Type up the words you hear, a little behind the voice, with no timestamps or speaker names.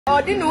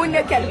odi no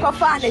ne kel ko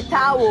fa ne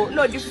tawo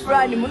no di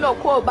fra ni mu no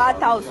ko ba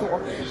tawo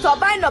so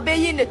by no be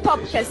yi ne top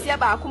kese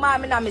ba kuma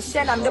me na me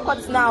hye na me de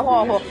kotena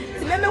ho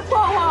ti me ko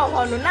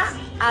ho no na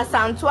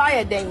Asantewaa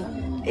ye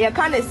den ye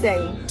kan say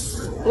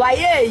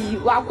waye yi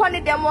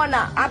wakone dem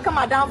na aka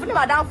madamfo ni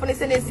madamfo ni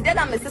se na esi de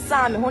na me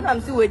sesa me ho na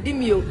me se wedi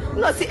mi o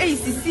no se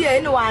sisi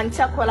e ni wa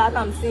ncha kola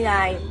kam se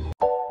yan.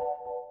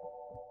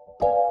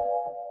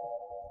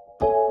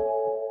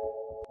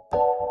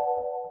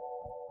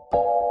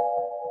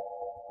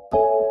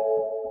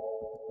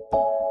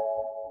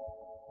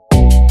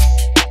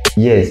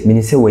 Yes,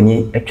 mini say when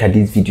you try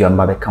this video I'm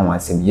back can one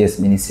yes,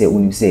 mini say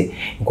when you say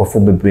nkofo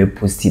bebre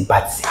post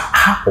but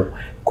how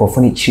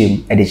nkofo ni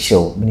chim e de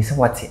show mini say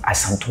what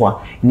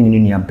Asantewaa ni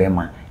nua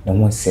bema na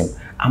wonsem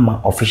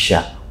ama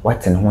official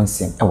what na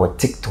wonsem e wo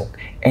TikTok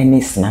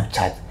any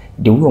Snapchat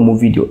the way mo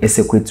video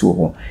execute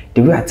wo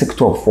the way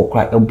TikTok for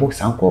cry e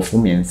box nkofo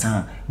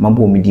miensa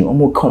mabo medi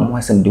omo come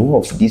wonsem the way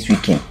of this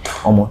weekend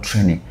omo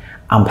training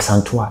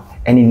Asantewaa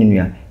any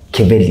nua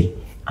kebeli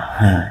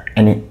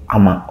any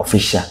ama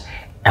official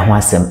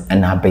ehwasem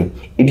na abai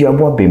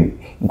eduabo abem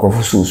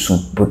nkofo sosun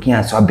brokin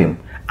aso abem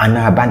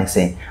ana aba ne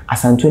say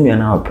Asantewaa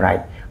na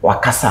pride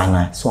wakasa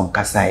na so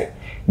nkasa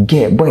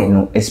ge boy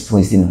no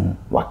expose no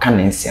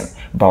wakana nsem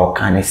ba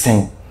wakana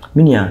sen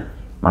minia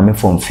mame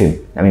from film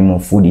na me more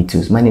food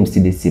details my name is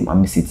still the same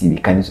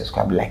amistytv. Can you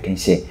subscribe, like and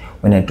share?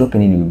 When I drop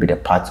any, you will be the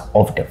part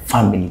of the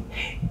family.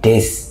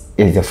 This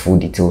is the full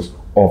details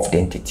of the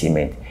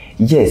entertainment.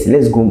 Yes,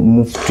 let's go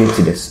move straight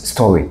to the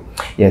story.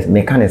 Yes,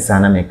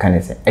 mekanisana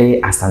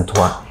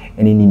Asantewaa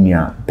any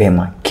nua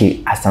bema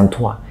ke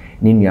Asantewaa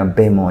ni nua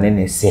bema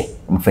onene se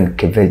mfen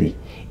keveli.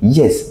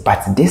 Yes,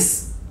 but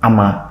this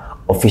ama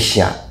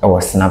official or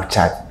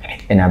Snapchat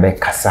and abe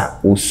kasa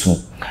osu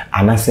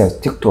and I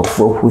said TikTok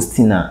for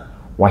hosting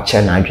watch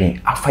na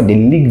adwen after the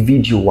leak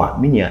video wa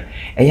minia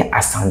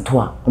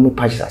Asantewaa omo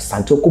page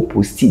Asantewaa ko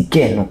post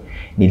again no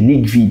the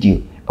leak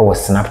video or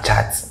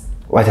Snapchat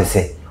what I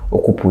say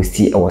oko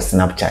posti or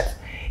Snapchat.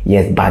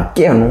 Yes, but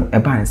girl no e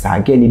ban sa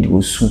girl ni de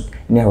osu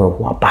na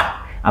we aba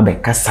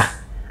abekasa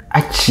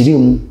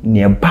achirem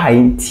ne ba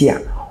ntia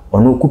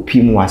ono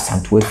okupim wa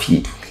Asantewaa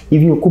fie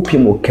even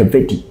okupim o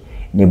kavedi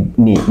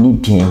ni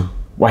din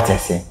what I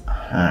say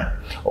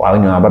wa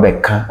ni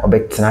ababeka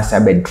obetena sa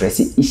be dress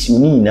issue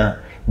ni na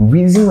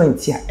reason why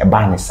ntia e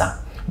ban sa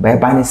ba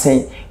ban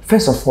say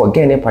first of all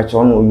girl ne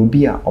patcho no you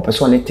be a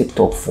operation on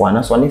TikTok for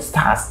and so on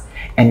stars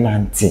and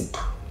nanti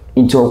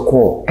into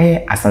ko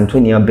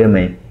Asantewaa ni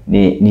abema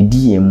ni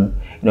DM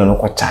no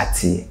kwa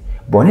chat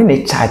but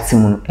ne chat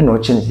mu no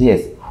change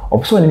yes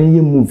option ne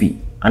ye movie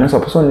and so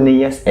option ne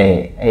yes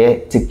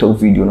TikTok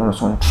video no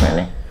so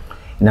training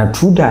na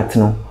true that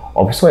no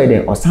option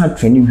dey osan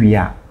training we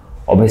a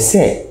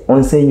obese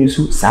on say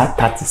use sa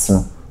tactics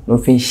no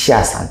fin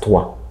share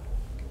Asantewaa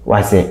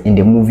was in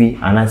the movie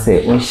and I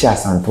say on share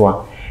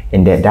Asantewaa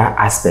in that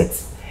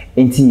aspect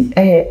enti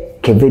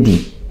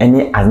kevedi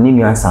any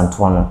aninu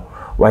Asantewaa no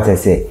what I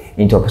say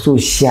into episode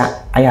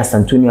share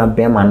Asantewaa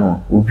bema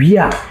no we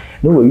are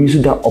no we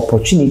use that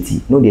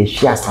opportunity no they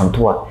share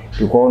Asantewaa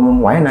because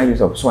no why not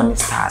use of so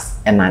stars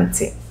and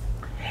anti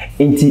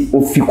enti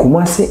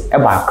ofikumase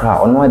eba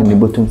kra ono ade me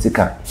botum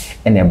sika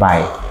ene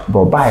buy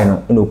but buy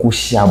no no ku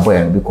share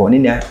boy because ni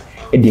na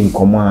edi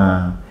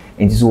nkoma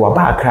enti so wa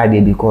ba kra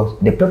there because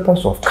the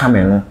purpose of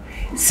coming no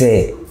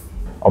say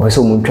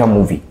obeso muntwa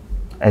movie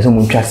so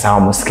muntwa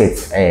sound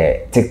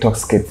skit TikTok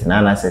skit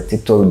na say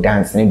TikTok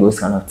dance and those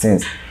kind of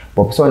things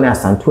but so na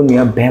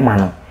Asantewaa bema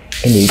no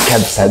ene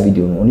twa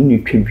video no ni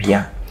twa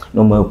bia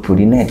no ma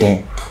puri na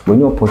den when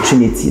your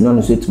opportunity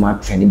no so to ma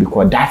trend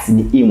because that's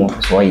the aim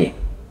of so ye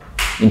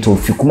into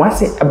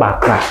fikumase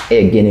abakra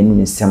again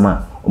enu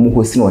nsema omo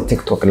host no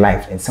TikTok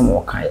live and some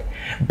okan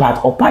but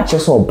opache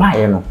so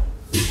buy no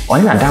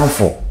on na down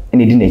for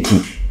ene di na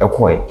ti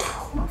ekoy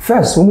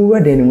first omo we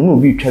den no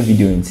bi twa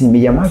video nti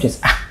me ya ma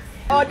just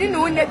odi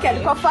no ne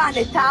kel ko fa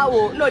ne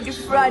tawo no di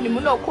fra ni mu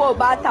no ko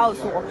ba tawo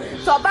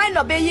so by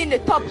no be yi ne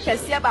top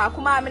kese ba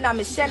kuma me na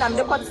me hye na me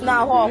de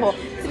kotena ho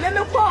ti me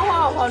ko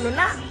ho no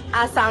na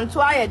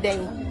Asantewaa ye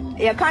den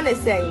ye kan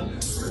say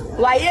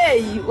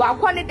waye yi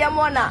wakone dem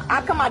na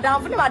aka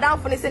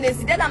madamfo ni se na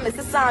esi de na me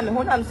sesa me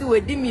ho na me se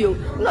wedi mi o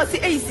no se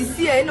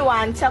sisi e ni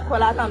wa ncha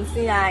kola kam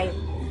se yan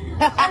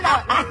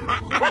ana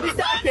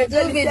bisa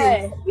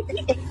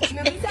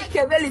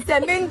kebeli se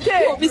minke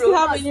bisa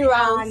how many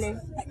rounds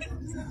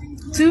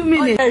 2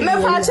 minutes me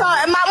facho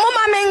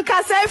mama me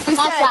nkasa fi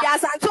se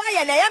Asantewaa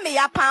ye na ye me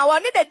ya pan wo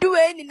ni de do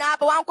we ni na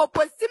ba wan ko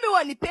post mi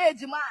woni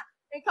page ma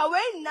nka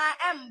we na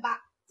emba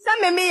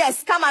some me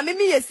yes come and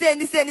me yes say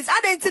this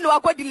I didn't know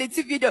what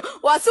delete video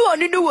was so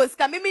only do was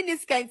come me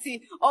this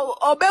kanti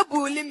or be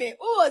bully me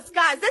oh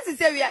scars that is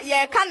area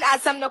yeah can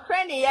as some no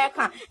cranny yeah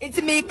can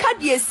it me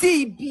card ye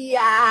see bia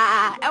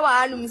e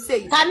wa anum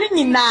say can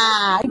ni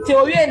na it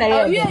owie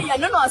na yeah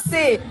no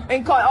say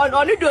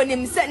on do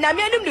nim say na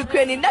me anum no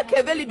cranny na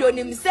keveli do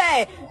nim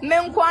say me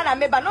nko na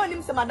me ba no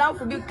nim say madam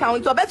for big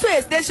count or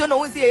beto station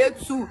no say ye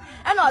 2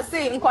 and I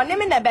say nko ne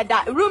me na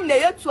beda room na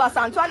ye 2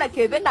 Asantewaa na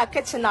keveli na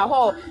kitchen na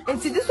hall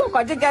into so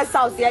ko guest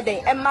house here den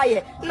e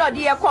maye no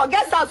de ye ko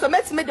guest house so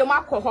metime de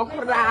makọ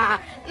hokra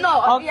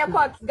no de ye ko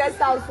guest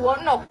house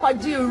won no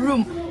kwaji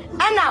room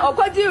ana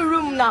okwaji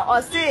room na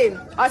o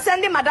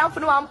send madam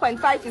for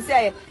 1.5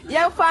 say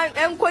ye fa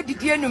enko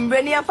didie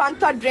numre ne ye fa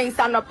nto drinks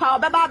and power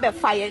beba be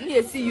fire na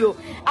ye see you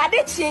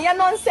ade chie ye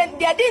nonsense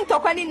de di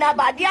ntokwa ni na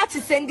ba de ati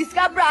send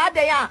discover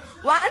ade ya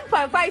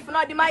 1.5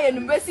 no de maye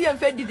numre si ye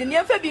mfa didi ne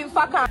ye fa bi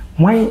mfa kan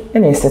why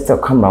any set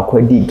of camera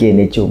kwa di ge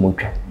na che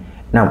omotwa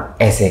now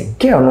as a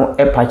girl no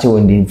e pache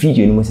on the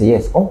video no say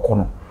yes onko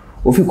no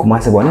ofi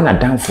kumase bo na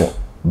danfo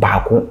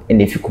baako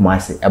na efi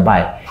kumase e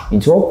bai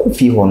nti okọ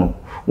fi ho no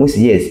we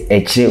say yes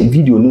e kire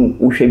video no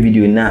wo hwe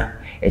video na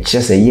e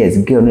kire say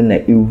yes girl no na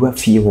ewura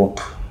fi ho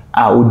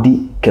a odi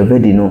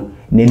kevedi no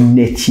ne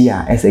nechi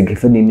a as a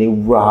kevedi na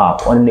ewura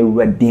on na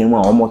ewura den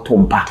ma omoto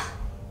mpa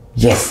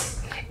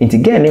yes nti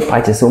girl ne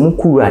pache so mu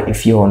kura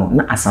efi ho no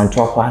na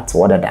Asantewaa kwa at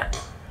wodada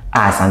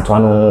Asantewaa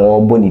no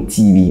oboni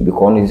TV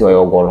because no is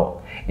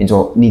oyogolo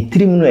nto ni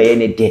trim no ye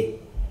ne de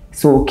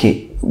so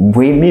okay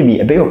we maybe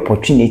a bit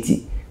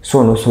opportunity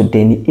so no so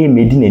then e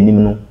medi nanim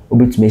no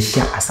obetuma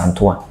hia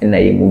Asantewaa na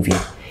ye movie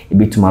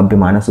ebetuma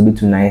bema na so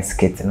betu na ye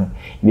skit no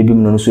bebi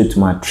no so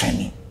etuma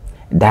training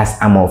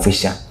that's am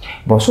official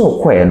but so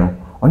kwere no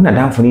on na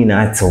danfo ni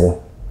na atewo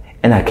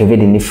na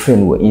kevede ni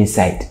friend were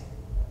inside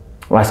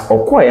was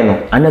okoye no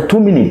under 2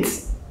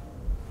 minutes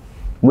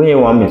when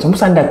you want me some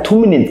under 2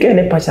 minutes get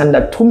ne patch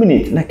under 2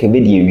 minutes na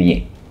kevede ye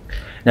wie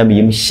na me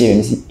yem share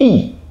me say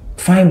eh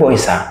fine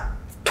boys are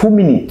 2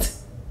 minutes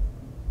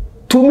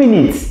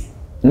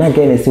na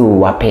get say we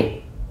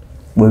wape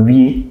we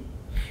wie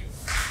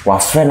wa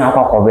friend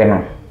akwakobe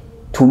no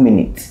 2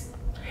 minutes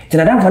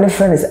tina dan for the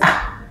friend is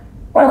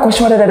why ko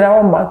show that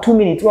around 2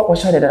 minutes wa ko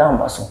show that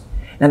around so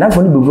na dan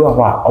for the bevu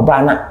ho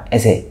oba na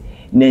ese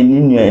na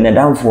ninu na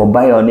dan for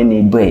buy on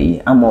ne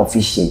boy am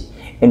official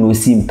and we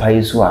see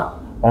mpai so a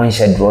on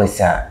share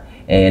draws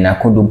na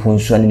kodo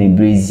ponso ne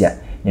brazier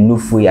na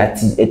nufu ya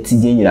eti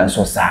nyina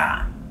so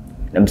sa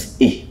na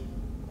say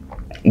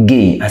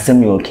gay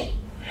asem you okay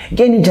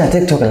gay ni ja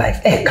TikTok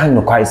live kan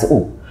no kwai say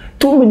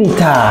 2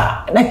 minutes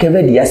na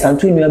kevedi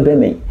Asantewaa be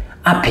me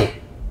ape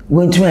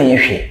wontu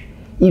anyehwe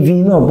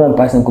even no bomb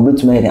person ko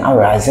betuma eden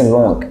awraze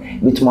long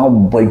betuma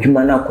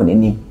bodwuma na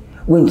konani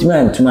wontu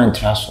antuma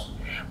antraso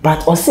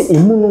but o say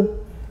emu no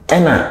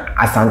na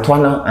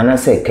Asantewaa na ana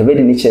say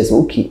kevedi ni chese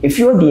okay if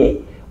you dey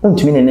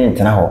ontumi ne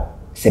ntena ho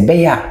se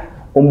be ya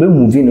ombe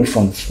movie no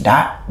from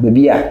that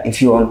baby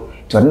if you want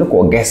to no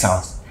ko guest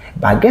house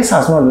but guest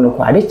house no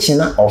ko ade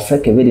china offer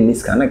kevedi ni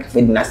scan na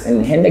kevedi na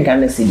send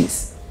Ghana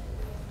cedis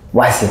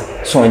why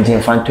so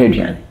nje fan to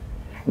aduane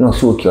no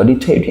so okay odi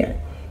to aduane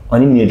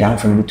oni ni down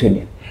from the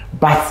to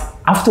but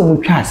after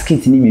we try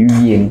skit ni be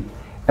wie no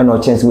and no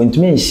chance when to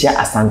me share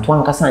Asantewaa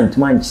nkasa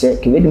ntuma nche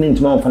kevedi ni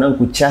ntuma mfana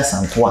nku chia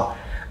Asantewaa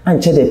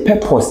anche the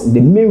purpose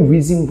the main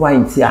reason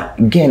why it's here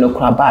again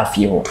okra ba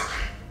afie ho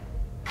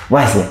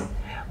why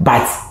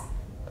but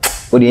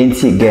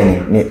audience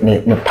again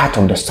ne part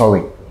of the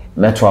story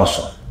metro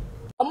also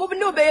omubi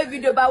no be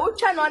video ba wo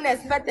twa no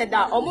unexpected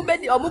da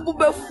omubu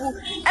befu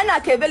na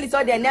keveli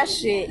so de na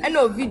hwe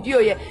na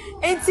video ye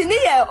enti ni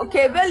ye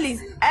keveli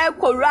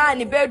kora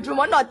ni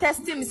bedroom no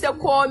testing me say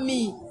call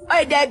me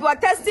oh there be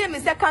testing me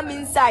say come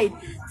inside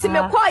ti me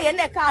call ye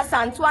na ka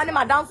Asantewaa ni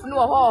madam fu no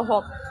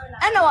ho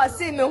na wa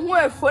say me hu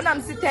efo na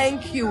me say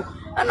thank you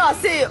na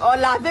say o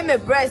lave me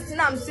breast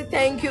na me say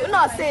thank you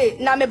na say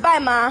na me buy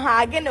ma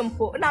ha again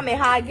mpo na me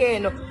ha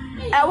again no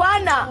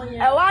ewana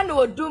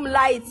odum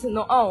light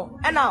no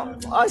na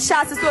o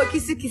shase so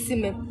kisi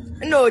me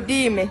na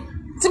odi me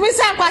ti mi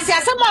say kwasi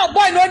asema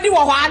boy no di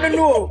wo ho anu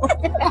no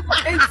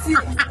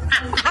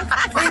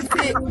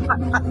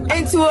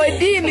enti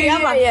odi me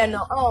ye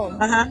no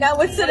na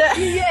wo se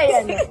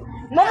ye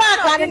no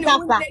mama kan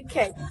kafa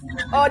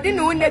odi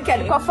no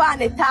naked kofa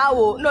ne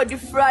tawo no di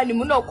fra ni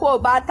mu no ko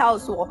ba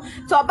house wo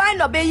to buy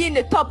no be yi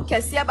ne top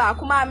kese ba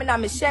kuma me na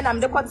me share na me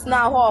de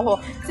kwatena ho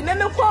ti me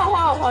ko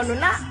ho no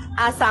na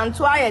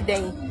Asantewaa ye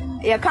den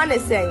ye kan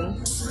say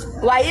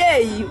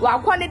waye yi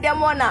wakone dem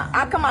na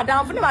aka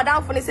madam fu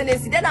ne se ne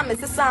si de na me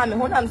sesa me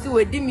ho na me se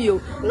wadi mi o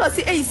no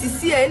se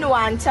sisi e ne wa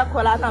ancha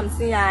kola na me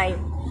se yan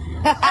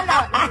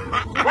ana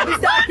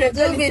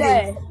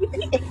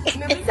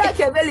bisa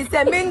keveli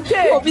se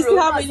minke obisi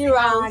how many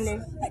rounds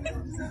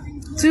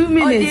 2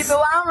 minutes odi be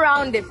 1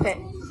 round de pe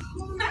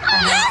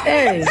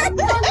eh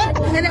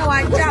nene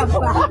wa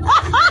japa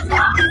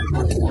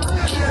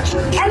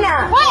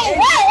ana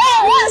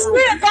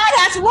spirit God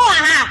has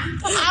more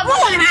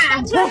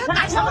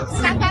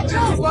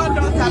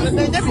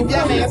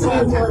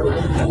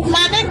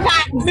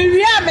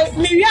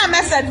Miriam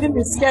message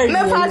me scary. Me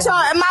facho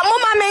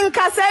mama me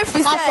nkasa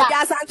fi say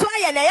Asantewaa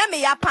ye na ye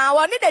me ya pan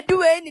wo ne de do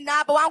we ni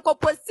na ba wan ko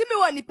post me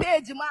woni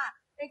page ma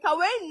nka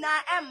we na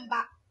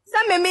emba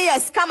Some me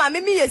yes, come on,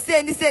 me yes,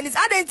 say this.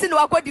 I didn't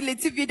know what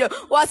delete video.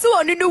 Was so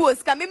only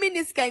was come, me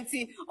this can't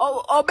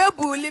or be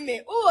bully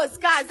me. Oh,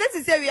 scars, that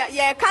is area,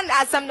 yeah, can't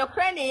ask some no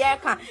cranny, yeah,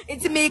 can.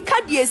 It's me,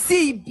 cut ye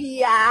see,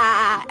 be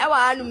I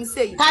want to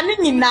say.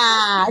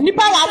 Kanina,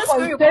 Nipa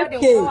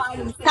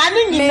 1.6K.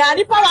 Kanina,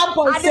 Nipa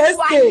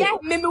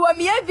 1.6K. Me want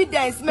me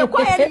evidence, me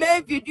quiet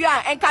me video,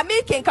 and come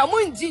making come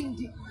on,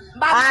 Jindy.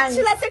 But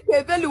she let's take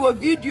a value of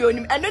video,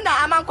 and then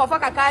I'm on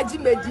Kofaka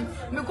Meji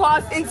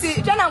because in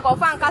China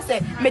Kofanka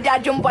say, Media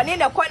jump on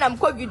in a corner, I'm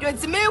called video,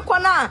 it's me,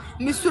 Kona,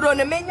 Miss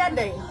Rona Mania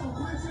Day.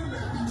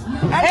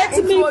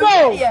 Let me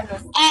go.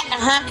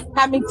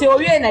 Coming to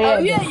you,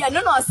 and yeah,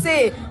 no,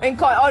 say, and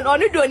call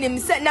on it on him,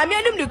 say,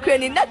 Namian the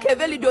crane, that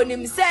Cavalli don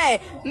him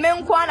say,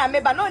 Menkwana,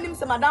 maybe no him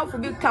some madam for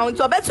big count,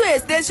 or better a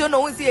station,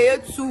 no here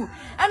too.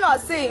 And I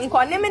say, in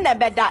Conim a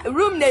bed that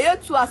room near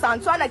to us,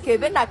 Antoine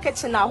cave in a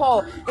kitchen a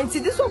hall, and see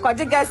this one called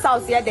the guest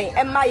house here,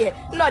 and my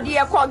no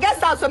dear call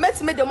guest house, so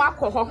let's make the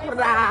mark of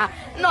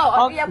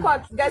no, dear call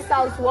guest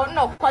house, one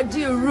no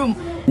quadrille room.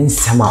 In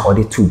summer or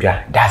the two,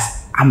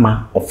 that's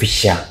Ama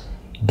official.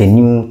 The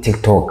new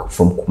TikTok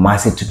from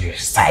Kumasi to the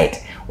side.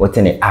 What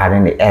in the R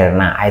and the L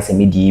now? I say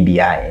me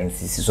DBI and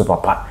CC so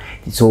papa.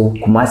 So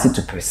Kumasi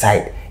to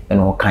preside and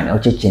all kind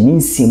of checking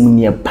sim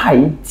near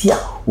pie tia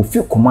who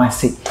feel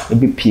Kumasi a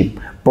bit peep.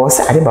 Boss,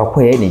 I didn't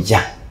buy any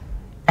ja.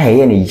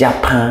 Any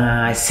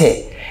Japan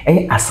say,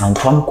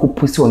 Asantewaa could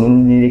put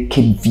on the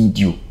kid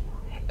video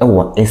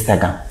on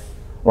Instagram.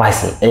 Why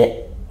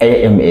say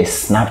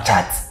AMS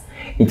Snapchat?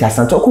 It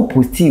Asantewaa could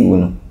put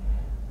you.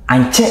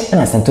 And check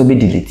and Asantewaa be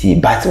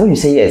deleted. But when you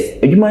say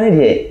yes, you manage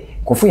there,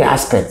 go for your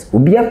aspect.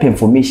 Will be up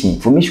information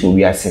will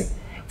be say.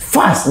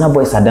 Fast now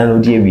boys are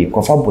download the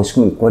go for boys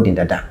school recording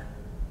that.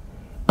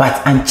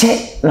 But and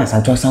check and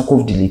Asantewaa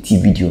could delete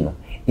video no.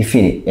 If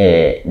you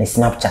the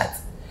Snapchat.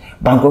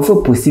 But go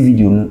for post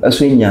video no.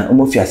 Also nya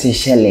almost you say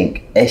share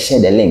link, share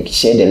the link,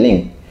 share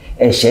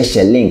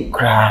the link,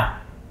 cra.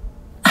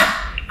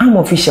 I'm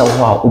official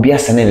wow, will be a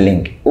sending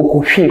link.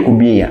 Oko share could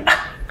be ya.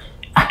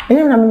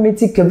 And I'm a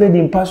take a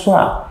wedding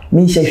password.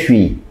 Me share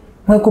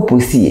why go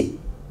post here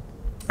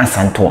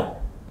Asantewaa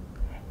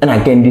and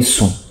again this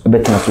soon a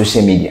better on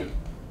social media.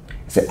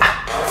 Say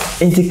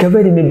enti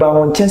kavedi me ba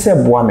won chese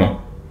boa me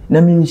na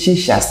me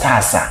share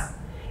stars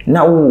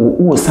na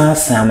wo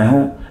san me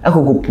ho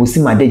akogo post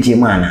ma deje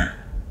mana.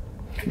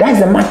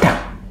 That's the matter.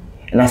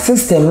 And a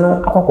system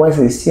no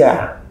akoko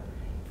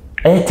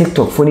say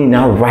TikTok phone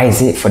now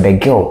rise it for the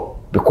girl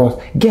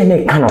because girl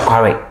ne can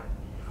carry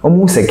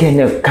almost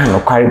again kind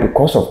of carry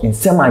because of in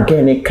some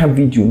again can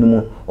video no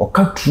more or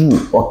cut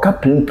true or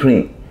cut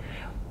plain.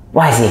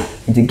 Why is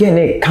it? The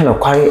again kind of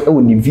carry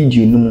the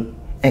video no more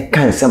and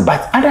can some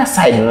but other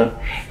side no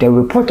the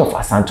report of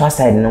Asantewaa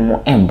side no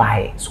more and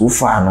buy so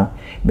far no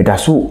but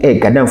that's so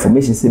gather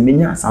information say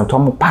menya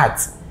Asantewaa mo part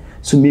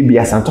so maybe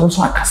Asantewaa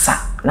so akasa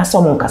na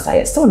someone kasa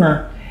yes so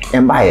na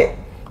and buy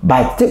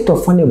but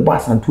TikTok phone bo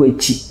Asantewaa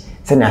echi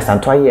say na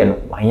Asantewaa ye no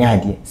wanya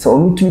ade so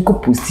onu tumi ko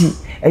posti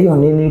your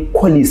nene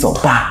qualities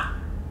of bar.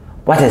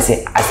 What I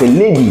say as a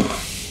lady,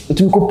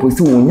 it will go post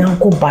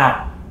unyanko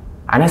bar.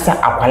 And I say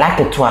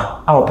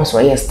akwalaketwa our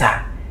person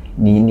star.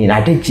 Ni na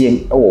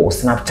de or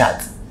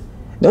Snapchat.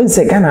 Don't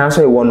say Ghana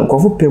answer one go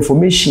for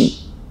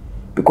information.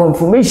 Because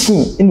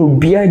information in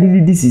be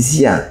this is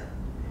here.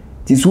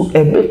 This will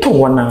a better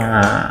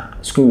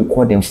one screen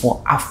recording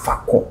for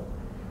afako.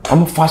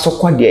 I'm fast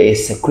so there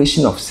is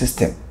secretion of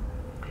system.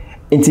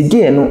 Into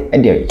again no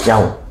and there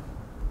yaw.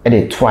 And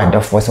the twa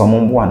the for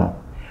some one.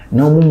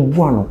 No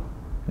mumbuano,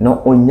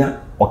 no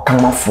onya or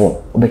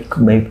kamafo,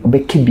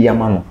 obekibia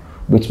mano,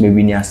 which may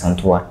be near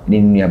Asantewaa,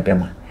 near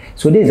Bema.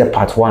 So this is a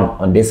part 1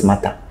 on this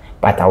matter,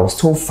 but I will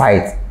still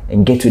fight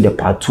and get to the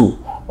part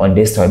 2 on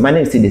this story. My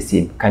name is still the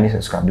same. Can you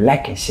subscribe,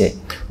 like, and share?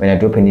 When I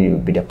drop any, it will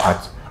be the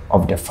part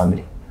of the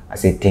family. I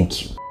say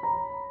thank you.